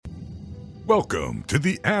Welcome to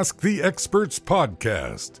the Ask the Experts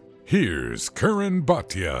podcast. Here's Karan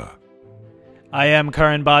Bhatia. I am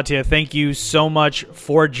Karan Bhatia. Thank you so much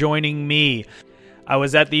for joining me. I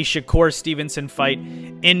was at the Shakur Stevenson fight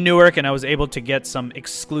in Newark, and I was able to get some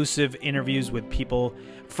exclusive interviews with people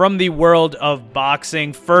from the world of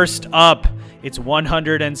boxing. First up, it's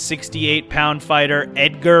 168-pound fighter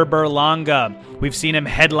Edgar Berlanga. We've seen him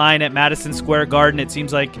headline at Madison Square Garden. It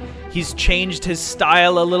seems like he's changed his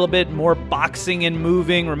style a little bit, more boxing and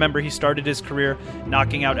moving. Remember, he started his career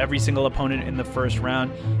knocking out every single opponent in the first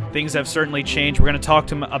round. Things have certainly changed. We're going to talk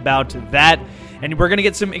to him about that, and we're going to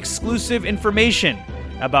get some exclusive information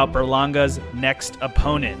about Berlanga's next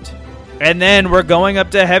opponent. And then we're going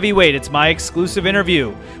up to heavyweight. It's my exclusive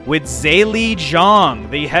interview with Zhilei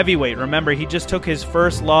Zhang, the heavyweight. Remember, he just took his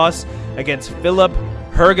first loss against Filip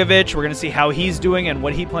Hrgović. We're going to see how he's doing and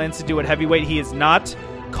what he plans to do at heavyweight. He is not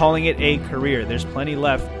calling it a career. There's plenty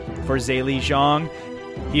left for Zhilei Zhang.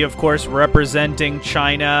 He, of course, representing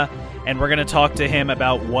China, and we're going to talk to him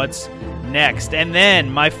about what's next. And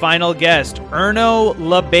then my final guest, Erno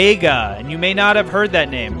LaBega, and you may not have heard that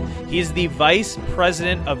name. He's the vice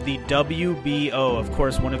president of the WBO, of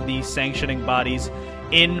course, one of the sanctioning bodies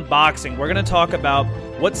in boxing. We're going to talk about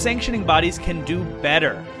what sanctioning bodies can do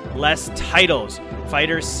better, less titles,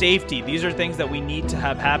 fighter safety. These are things that we need to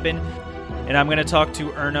have happen, and I'm going to talk to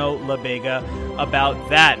Erno LaBega about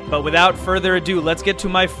that. But without further ado, let's get to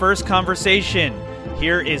my first conversation.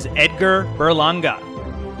 Here is Edgar Berlanga.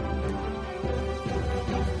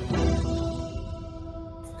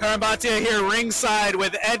 Karan Bhatia here ringside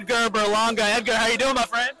with Edgar Berlanga. Edgar, how you doing, my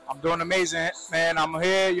friend? I'm doing amazing, man. I'm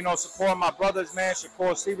here, supporting my brothers, man.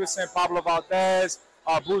 Shakur Stevenson, Pablo Valdez,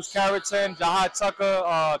 Bruce Carrington, Jahad Tucker,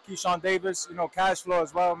 Keyshawn Davis, cash flow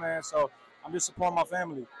as well, man. So I'm just supporting my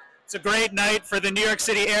family. It's a great night for the New York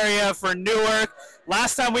City area, for Newark.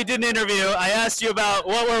 Last time we did an interview, I asked you about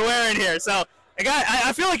what we're wearing here. So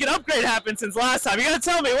I feel like an upgrade happened since last time. You got to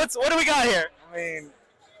tell me, what do we got here? I mean,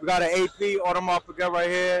 we got an AP Audemars Piguet right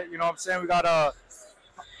here. You know what I'm saying? We got a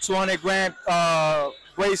 200-gram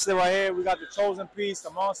bracelet right here. We got the Chosen piece, the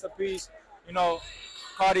Monster piece.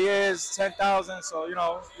 Cartier's 10,000. So,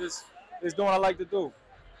 just doing what I like to do.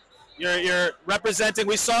 You're representing.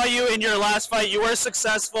 We saw you in your last fight. You were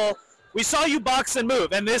successful. We saw you box and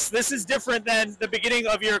move, and this is different than the beginning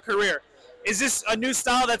of your career. Is this a new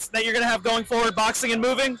style that you're going to have going forward, boxing and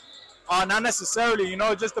moving? Not necessarily,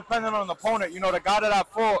 just depending on the opponent. The guy that I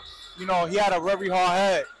fought, he had a very hard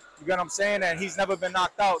head. You get what I'm saying? And he's never been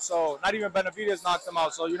knocked out. So not even Benavidez knocked him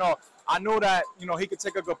out. So, I knew that, he could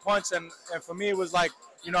take a good punch. And for me, it was like,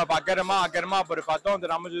 if I get him out, I get him out. But if I don't,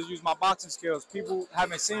 then I'm going to just use my boxing skills. People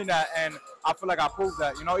haven't seen that, and I feel like I proved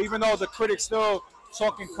that. Even though the critics still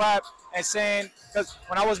talking crap and saying, because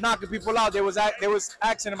when I was knocking people out, they was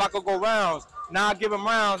asking if I could go rounds. Now I give them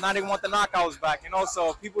rounds. Now they want the knockouts back,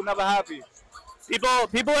 so people never happy.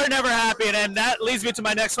 People are never happy, and that leads me to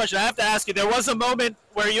my next question. I have to ask you, there was a moment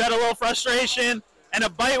where you had a little frustration and a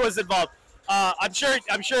bite was involved. I'm sure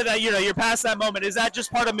that you're past that moment. Is that just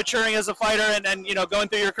part of maturing as a fighter and going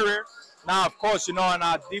through your career? Nah, of course, and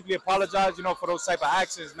I deeply apologize, for those type of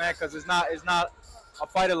actions, man, because it's not a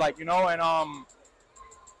fighter like, and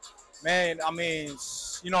man, I mean,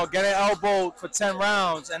 getting elbowed for 10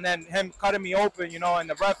 rounds and then him cutting me open, and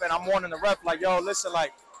the ref, and I'm warning the ref, like, yo, listen,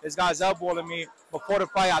 like, this guy's elbowing me. Before the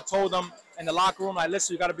fight, I told him in the locker room, like,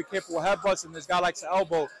 listen, you got to be careful with headbutts, and this guy likes to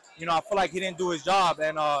elbow. I feel like he didn't do his job,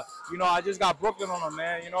 and, I just got Brooklyn on him,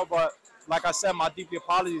 man, but like I said, my deeply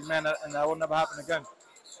apologies, man, and that will never happen again.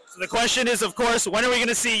 So the question is, of course, when are we going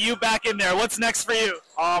to see you back in there? What's next for you?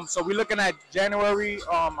 So we're looking at January.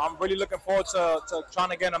 I'm really looking forward to trying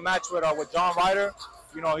to get a match with John Ryder.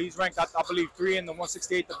 He's ranked, I believe, 3 in the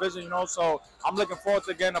 168 division, so I'm looking forward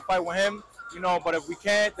to getting a fight with him, but if we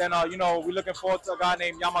can't, then, we're looking forward to a guy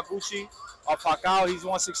named Yamaguchi Pacquiao. He's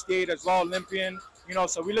 168 as well, Olympian,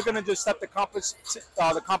 so we're looking to just step the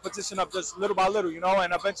competition up just little by little,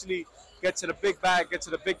 and eventually get to the big bag, get to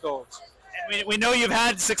the big dogs. And we know you've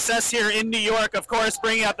had success here in New York, of course,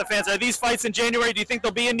 bringing out the fans. Are these fights in January? Do you think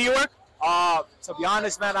they'll be in New York? To be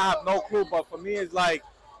honest, man, I have no clue, but for me, it's like,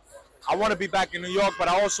 I want to be back in New York, but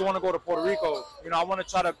I also want to go to Puerto Rico. I want to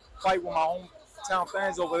try to fight with my hometown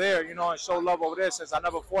fans over there, and show love over there since I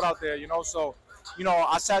never fought out there, So,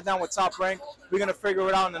 I sat down with Top Rank. We're going to figure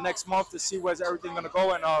it out in the next month to see where's everything going to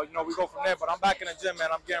go, and, we go from there. But I'm back in the gym, man.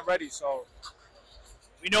 I'm getting ready, so.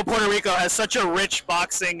 We know Puerto Rico has such a rich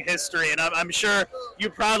boxing history, and I'm sure you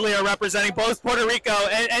proudly are representing both Puerto Rico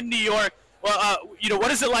and New York. Well,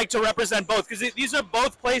 what is it like to represent both? Because these are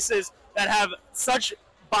both places that have such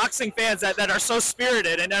boxing fans that are so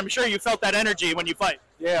spirited, and I'm sure you felt that energy when you fight.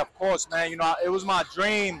 Yeah, of course, man. You know, it was my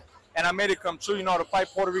dream, and I made it come true. You know, to fight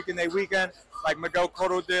Puerto Rican Day weekend, like Miguel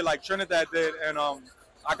Cotto did, like Trinidad did, and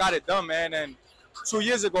I got it done, man. And 2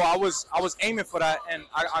 years ago, I was aiming for that, and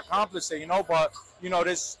I accomplished it. You know, but you know,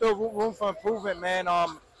 there's still room for improvement, man.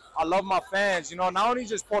 I love my fans. You know, not only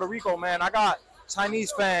just Puerto Rico, man. I got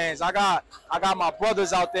Chinese fans. I got my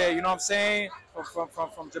brothers out there. You know what I'm saying?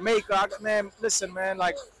 From Jamaica. Man, listen, man.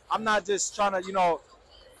 Like, I'm not just trying to, you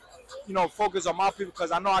know, focus on my people,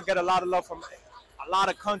 because I know I get a lot of love from a lot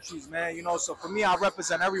of countries, man. You know, so for me, I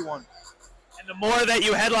represent everyone. And the more that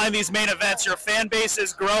you headline these main events, your fan base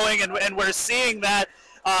is growing, and we're seeing that.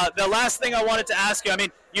 The last thing I wanted to ask you, I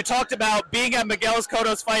mean, you talked about being at Miguel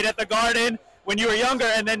Cotto's fight at the Garden when you were younger,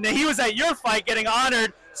 and then he was at your fight getting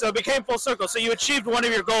honored, so it became full circle. So you achieved one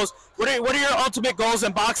of your goals. What are your ultimate goals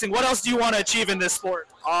in boxing? What else do you want to achieve in this sport?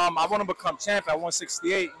 I want to become champ at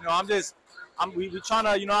 168. You know, we trying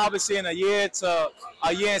to, you know, obviously in a year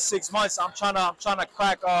and 6 months, I'm trying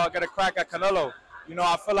to get a crack at Canelo. You know,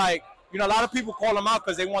 I feel like, you know, a lot of people call him out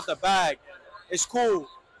because they want the bag. It's cool.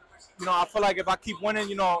 You know, I feel like if I keep winning,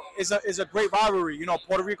 you know, it's a great rivalry. You know,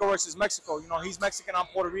 Puerto Rico versus Mexico. You know, he's Mexican, I'm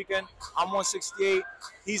Puerto Rican. I'm 168.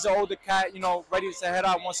 He's an older cat, you know, ready to head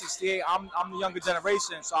out 168. I'm the younger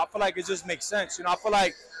generation, so I feel like it just makes sense. You know, I feel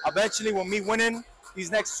like eventually with me winning these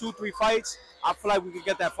next 2-3 fights, I feel like we could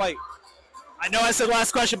get that fight. I know I said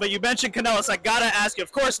last question, but you mentioned Canelo, so I got to ask you.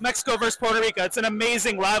 Of course, Mexico versus Puerto Rico, it's an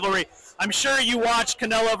amazing rivalry. I'm sure you watched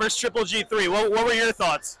Canelo versus Triple G3. What were your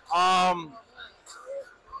thoughts?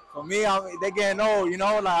 For me, they getting old, you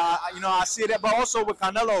know. Like, I see that, but also with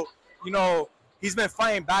Canelo, you know, he's been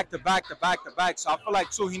fighting back to back. So I feel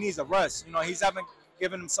like too, he needs a rest. You know, he's haven't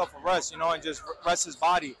given himself a rest, you know, and just rest his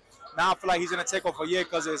body. Now I feel like he's gonna take off a year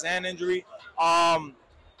because of his hand injury.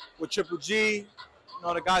 With Triple G, you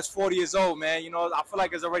know, the guy's 40 years old, man. You know, I feel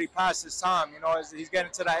like it's already past his time. You know, he's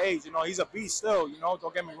getting to that age. You know, he's a beast still. You know,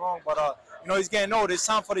 don't get me wrong, but you know, he's getting old. It's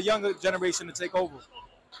time for the younger generation to take over.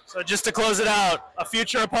 So just to close it out, a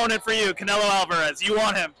future opponent for you, Canelo Alvarez. You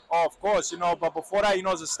want him? Oh, of course, you know. But before that, you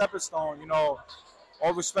know, it's a stepping stone. You know,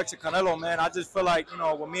 all respect to Canelo, man. I just feel like, you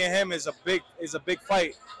know, with me and him is a big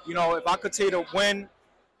fight. You know, if I continue to win,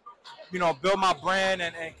 you know, build my brand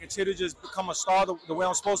and continue to just become a star the way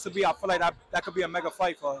I'm supposed to be, I feel like that could be a mega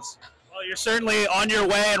fight for us. Well, you're certainly on your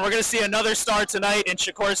way, and we're going to see another star tonight in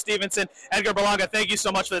Shakur Stevenson. Edgar Berlanga, thank you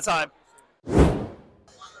so much for the time.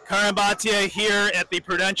 Karan Bhatia here at the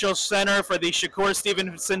Prudential Center for the Shakur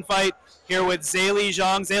Stevenson fight, here with Zhilei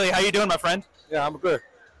Zhang. Zhilei, how you doing, my friend? Yeah, I'm good.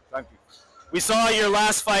 Thank you. We saw your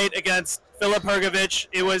last fight against Filip Hrgović.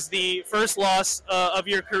 It was the first loss of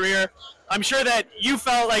your career. I'm sure that you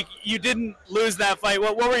felt like you didn't lose that fight.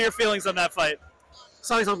 What were your feelings on that fight?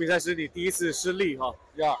 上一场比赛是你第一次失利哈，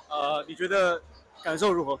 Yeah. 你觉得感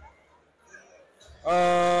受如何？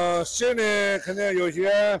心里肯定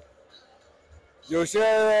有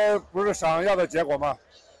些不是想要的结果嘛，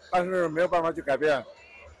但是没有办法去改变。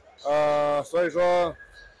所以说，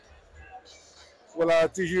为了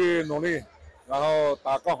继续努力，然后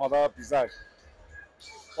打更好的比赛。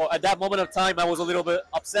Well, at that moment of time, I was a little bit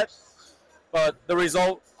upset, but the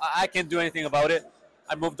result, I can't do anything about it.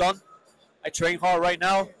 I moved on. I train hard right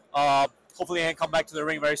now. Hopefully, I can come back to the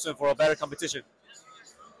ring very soon for a better competition.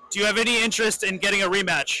 Do you have any interest in getting a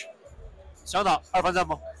rematch? 想打二番战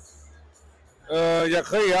吗？也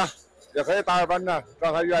可以啊，也可以打二番战，只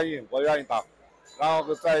要他愿意，我愿意打。然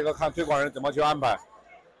后再一个看推广人怎么去安排。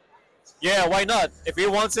Yeah, why not? If he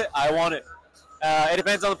wants it, I want it. It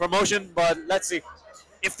depends on the promotion, but let's see.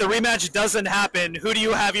 If the rematch doesn't happen, who do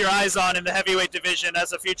you have your eyes on in the heavyweight division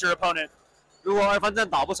as a future opponent? 如果二番战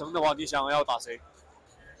打不成的话，你想要打谁？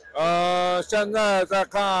现在在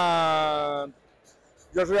看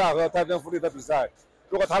约书亚和泰森·弗利的比赛，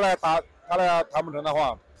如果他俩谈不成的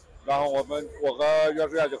话，然后我和约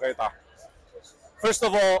书亚就可以打。First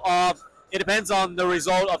of all, it depends on the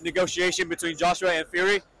result of negotiation between Joshua and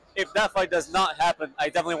Fury. If that fight does not happen, I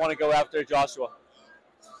definitely want to go after Joshua.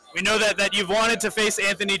 We know that you've wanted to face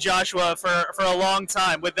Anthony Joshua for a long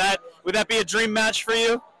time. Would that be a dream match for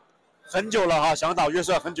you? 很久了哈，想打约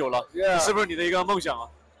书亚很久了， Yeah. 是不是你的一个梦想啊？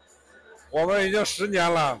我们已经10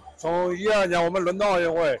年了，从12年我们伦敦奥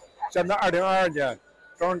运会，现在2022年，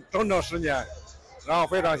整整10年，然后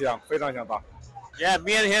非常想打。Yeah,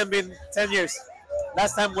 me and him been 10 years.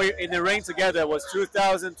 Last time we in the ring together was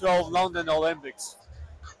 2012 London Olympics.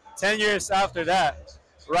 10 years after that,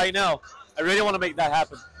 right now, I really want to make that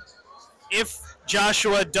happen. If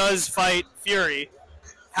Joshua does fight Fury,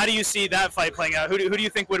 how do you see that fight playing out? Who do you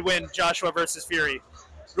think would win, Joshua versus Fury?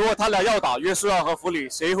 如果他俩要打约书亚和弗里，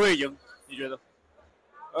谁会赢？你觉得？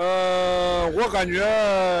我感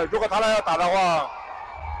觉如果他俩要打的话，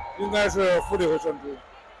应该是富力会胜出。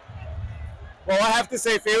 Well, I have to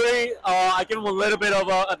say Fury. I give him a little bit of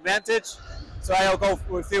an advantage, so I'll go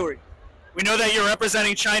with Fury. We know that you're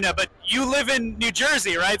representing China, but you live in New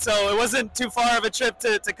Jersey, right? So it wasn't too far of a trip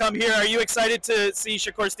to come here. Are you excited to see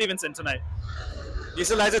Shakur Stevenson tonight? 你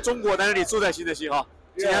是来自中国，但是你住在新泽西哈。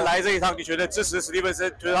今天来这一趟，你觉得支持史蒂文森，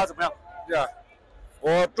觉得他怎么样？ Yeah，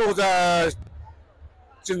 我住在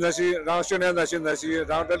新泽西，然后训练在新泽西，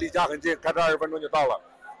然后这离家很近，开车20分钟就到了。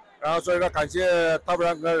然后所以说感谢大不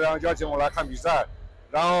然哥，然后邀请我来看比赛，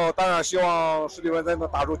然后当然希望史蒂文森能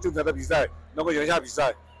打出精彩的比赛，能够赢下比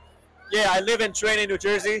赛。 Yeah, I live and train in New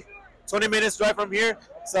Jersey, 20 minutes drive from here.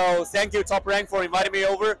 So thank you, Top Rank, for inviting me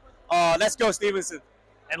over. Let's go, Stevenson.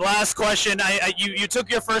 And last question, you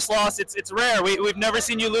took your first loss. It's rare. We've never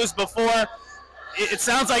seen you lose before. It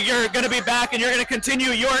sounds like you're going to be back and you're going to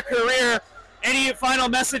continue your career. Any final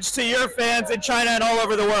message to your fans in China and all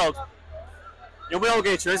over the world? 有没有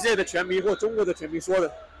给全世界的拳迷或中国的拳迷说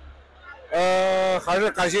的？还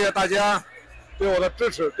是感谢大家对我的支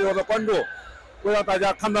持，对我的关注，会让大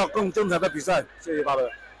家看到更精彩的比赛。谢谢大家。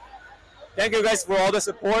 Thank you guys for all the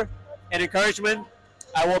support and encouragement.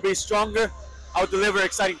 I will be stronger. I will deliver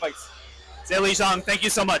exciting fights. Zhe Li Zhang, thank you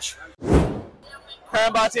so much.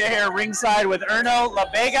 Karan Bhatia here ringside with Erno La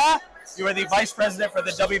Vega. You are the vice president for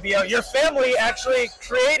the WBO. Your family actually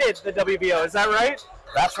created the WBO, is that right?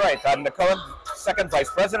 That's right. I'm the current second vice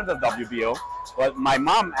president of WBO, but my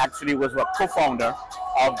mom actually was a co-founder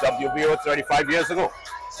of WBO 35 years ago.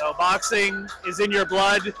 So boxing is in your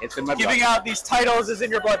blood. It's in my Giving blood. out these titles is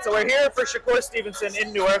in your blood. So we're here for Shakur Stevenson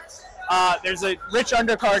in Newark. There's a rich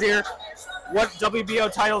undercard here. What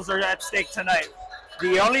WBO titles are at stake tonight?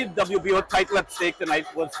 The only WBO title at stake tonight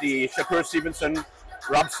was the Shakur Stevenson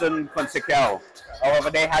Robson Consequel. However,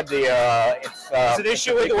 they had the It's an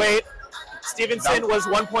issue with the weight. Stevenson was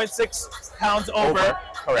 1.6 pounds over.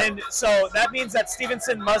 Correct. And so that means that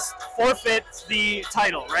Stevenson must forfeit the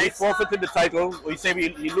title, We right? forfeited the title. We say we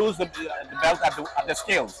lose the belt at the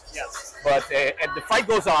scales. Yes. But if the fight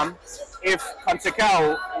goes on, if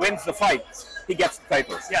Consequel wins the fight, he gets the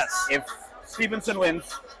title. Yes. If Stevenson wins,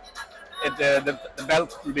 the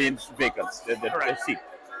belt remains vacant, the seat.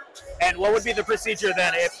 And what would be the procedure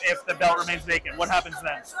then if the belt remains vacant? What happens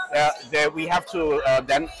then? We have to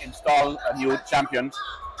then install a new champion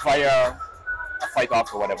via a fight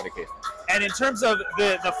off or whatever the case. And in terms of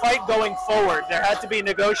the fight going forward, there had to be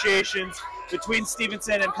negotiations between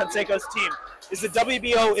Stevenson and Canseco's team. Is the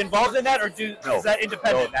WBO involved in that, or is that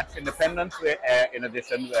independent? No, that's independent. In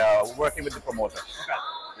addition, working with the promoter. Okay.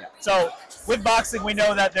 Yeah. So with boxing, we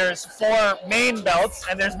know that there's 4 main belts,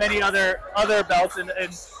 and there's many other belts. And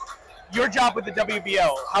your job with the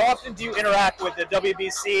WBO, how often do you interact with the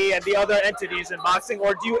WBC and the other entities in boxing,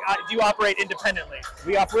 or do you operate independently?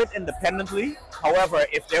 We operate independently. However,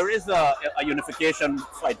 if there is a unification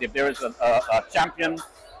fight, if there is a champion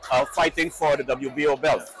fighting for the WBO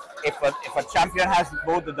belt, if a champion has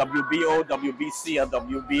both the WBO, WBC, and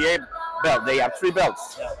WBA belt, they have 3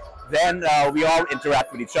 belts. Yeah. Then we all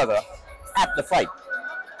interact with each other at the fight.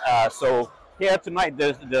 So here tonight,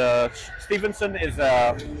 the Stevenson is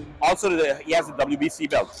also he has the WBC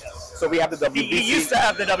belt. Yes. So we have the WBC. He used to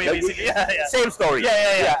have the WBC. Yeah. Same story.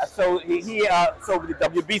 Yeah. So so the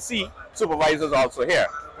WBC supervisor is also here.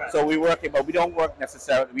 Right. So we work, but we don't work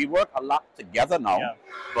necessarily. We work a lot together now,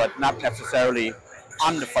 but not necessarily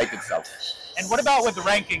on the fight itself. And what about with the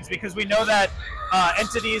rankings? Because we know that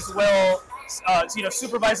entities will,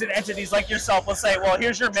 supervising entities like yourself will say, well,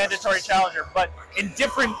 here's your mandatory challenger. But in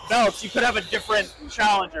different belts, you could have a different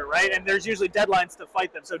challenger, right? And there's usually deadlines to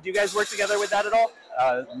fight them. So do you guys work together with that at all?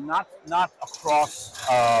 Not across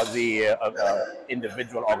the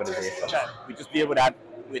individual organization. Okay. We just deal with that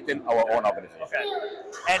within our own organization. Okay.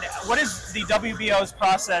 And what is the WBO's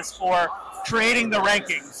process for creating the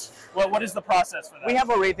rankings? What is the process for that? We have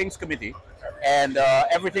a ratings committee, and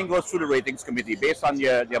everything goes through the ratings committee based on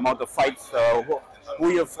the amount of fights, who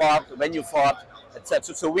you fought, when you fought,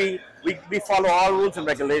 etc. So we follow all rules and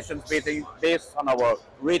regulations based on our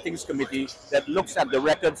ratings committee that looks at the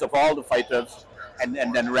records of all the fighters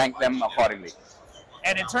and then rank them accordingly.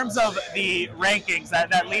 And in terms of the rankings,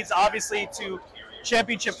 that leads obviously to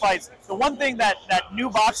championship fights. The one thing that new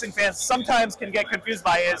boxing fans sometimes can get confused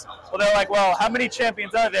by is, well, they're like, well, how many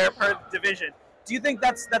champions are there per division? Do you think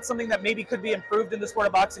that's something that maybe could be improved in the sport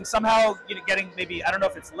of boxing? Somehow, getting maybe, I don't know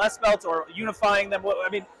if it's less belts or unifying them.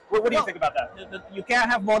 What do you think about that? You can't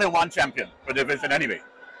have more than one champion per division anyway.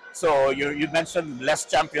 So you mentioned less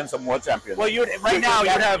champions or more champions. Well, right now you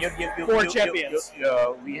have 4 champions.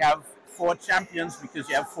 We have 4 champions because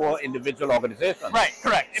you have 4 individual organizations. Right,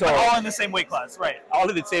 correct. So- but all in the same weight class, right? All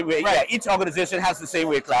of the same way. Right. Yeah, each organization has the same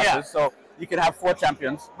weight classes. Yeah. So you can have 4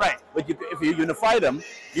 champions. Right. But if you unify them,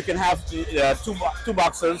 you can have two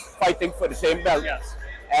boxers fighting for the same belt. Yes.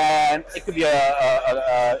 And it could be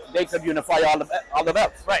they could unify all the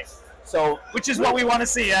belts. Right. So Which is what we want to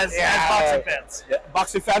see as boxing fans. yeah,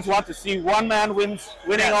 boxing fans want to see one man winning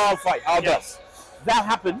Yes. all Yes. belts. That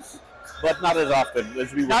happens, but not as often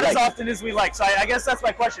as we would Not like. as often as we like. So I guess that's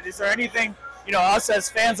my question. Is there anything, us as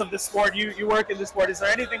fans of the sport, you work in the sport, is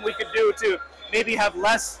there anything we could do to maybe have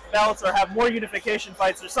less belts or have more unification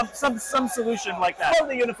fights or some solution like that? Well,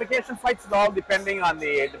 the unification fights is all depending on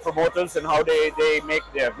the promoters and how they make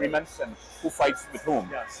their agreements and who fights with whom.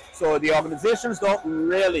 Yes. So the organizations don't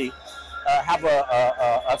really have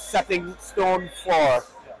a setting stone for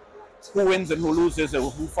who wins and who loses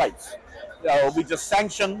and who fights. We just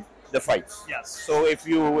sanction the fights. Yes. So if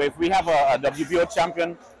we have a WBO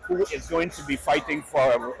champion who is going to be fighting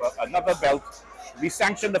for another belt, we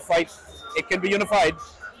sanction the fight. It can be unified,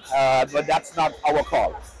 but that's not our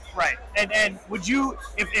call. Right. And would you,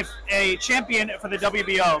 if a champion for the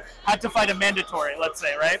WBO had to fight a mandatory, let's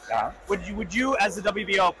say, right? Yeah. Would you as the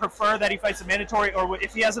WBO prefer that he fights a mandatory, or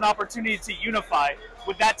if he has an opportunity to unify,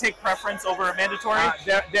 would that take preference over a mandatory?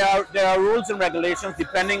 There are rules and regulations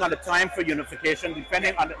depending on the time for unification,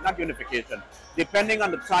 depending on depending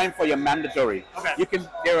on the time for your mandatory. Okay. You can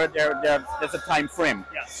there's a time frame.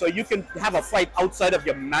 Yes. So you can have a fight outside of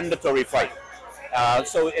your mandatory fight.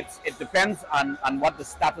 So it depends on what the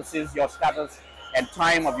status is, your status and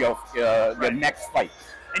time of your next fight.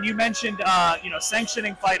 And you mentioned,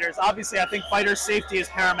 sanctioning fighters. Obviously, I think fighter safety is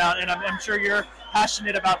paramount, and I'm sure you're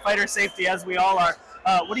passionate about fighter safety, as we all are.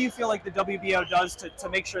 What do you feel like the WBO does to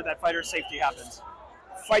make sure that fighter safety happens?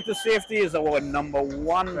 Fighter safety is our number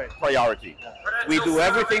one priority. We do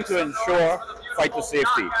everything to ensure fighter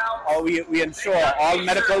safety. We ensure all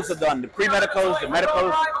medicals are done, the pre-medicals, the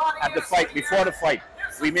medicals at the fight, before the fight.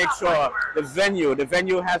 We make sure the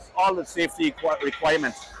venue has all the safety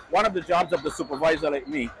requirements. One of the jobs of the supervisor like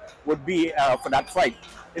me would be for that fight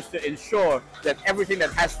is to ensure that everything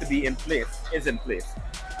that has to be in place is in place.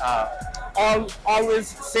 Always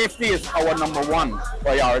safety is our number one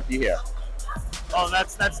priority here. Well,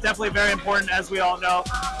 that's definitely very important, as we all know.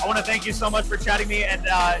 I want to thank you so much for chatting me, and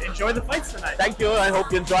enjoy the fights tonight. Thank you. I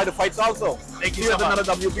hope you enjoy the fights also. Thank you See so much. at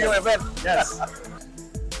another WBO event. Yes.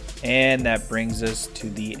 And that brings us to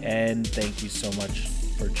the end. Thank you so much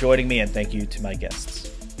for joining me, and thank you to my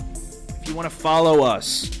guests. If you want to follow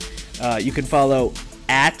us, you can follow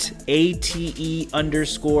at ATE_podcast.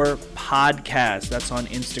 That's on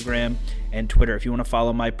Instagram and Twitter. If you want to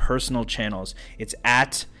follow my personal channels, it's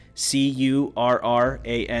at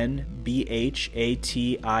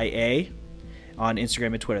CURRANBHATIA on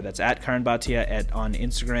Instagram and Twitter. That's at Karan Bhatia on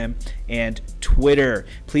Instagram and Twitter.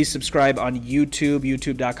 Please subscribe on YouTube,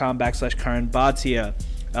 youtube.com/Karan Bhatia.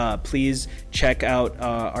 Please check out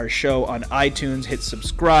our show on iTunes. Hit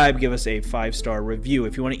subscribe. Give us a 5-star review.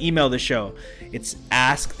 If you want to email the show, it's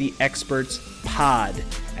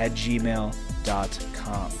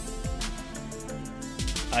asktheexpertspod@gmail.com.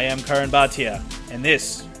 I am Karan Bhatia, and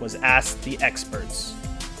this was Ask the Experts.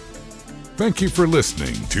 Thank you for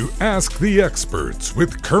listening to Ask the Experts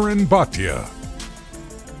with Karan Bhatia.